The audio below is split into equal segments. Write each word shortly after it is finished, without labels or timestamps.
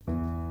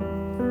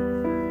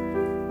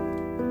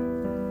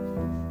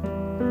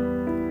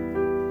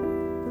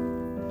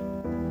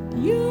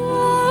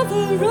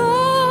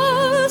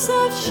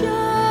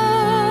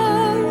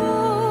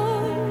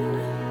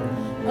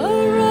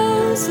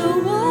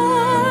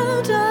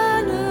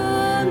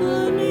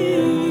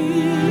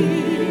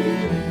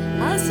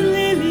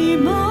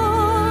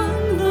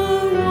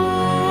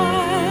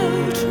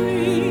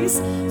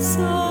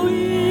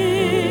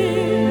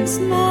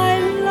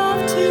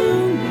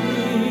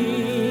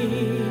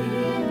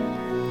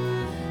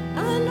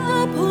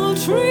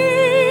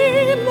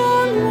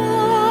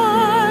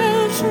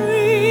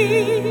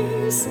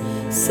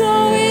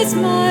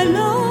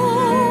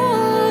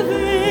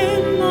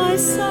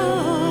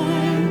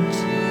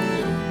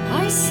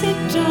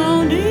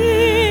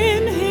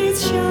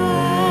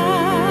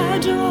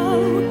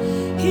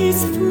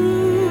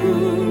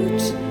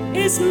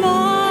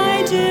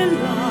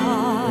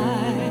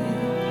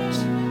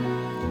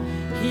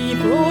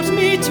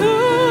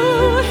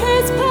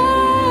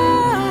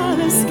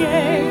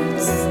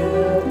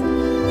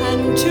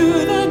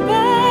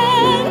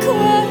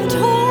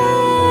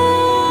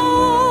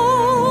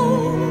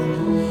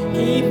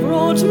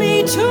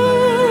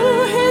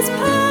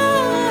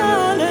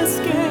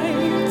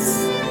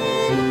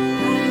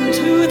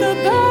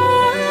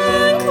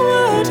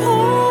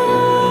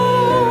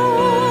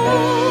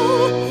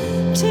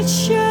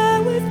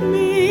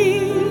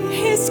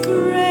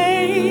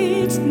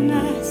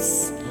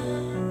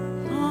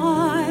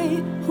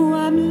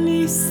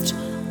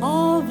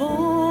of all.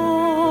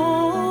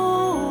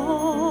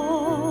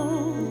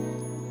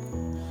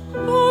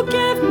 Oh,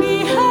 give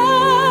me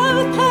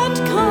help and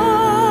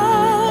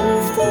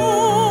comfort,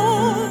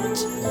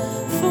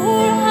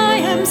 for I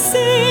am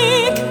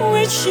sick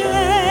with shame,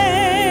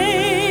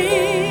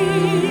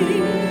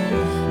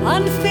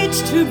 unfit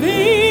to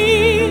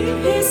be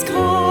his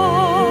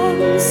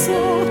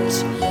consort,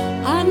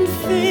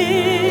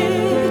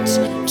 unfit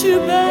to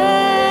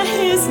bear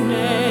his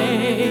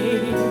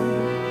name.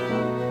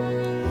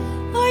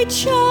 I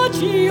charge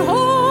ye,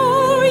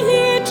 O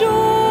ye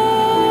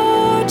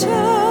daughters,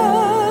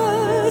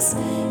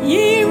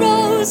 ye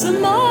rose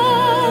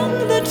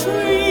among the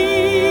trees,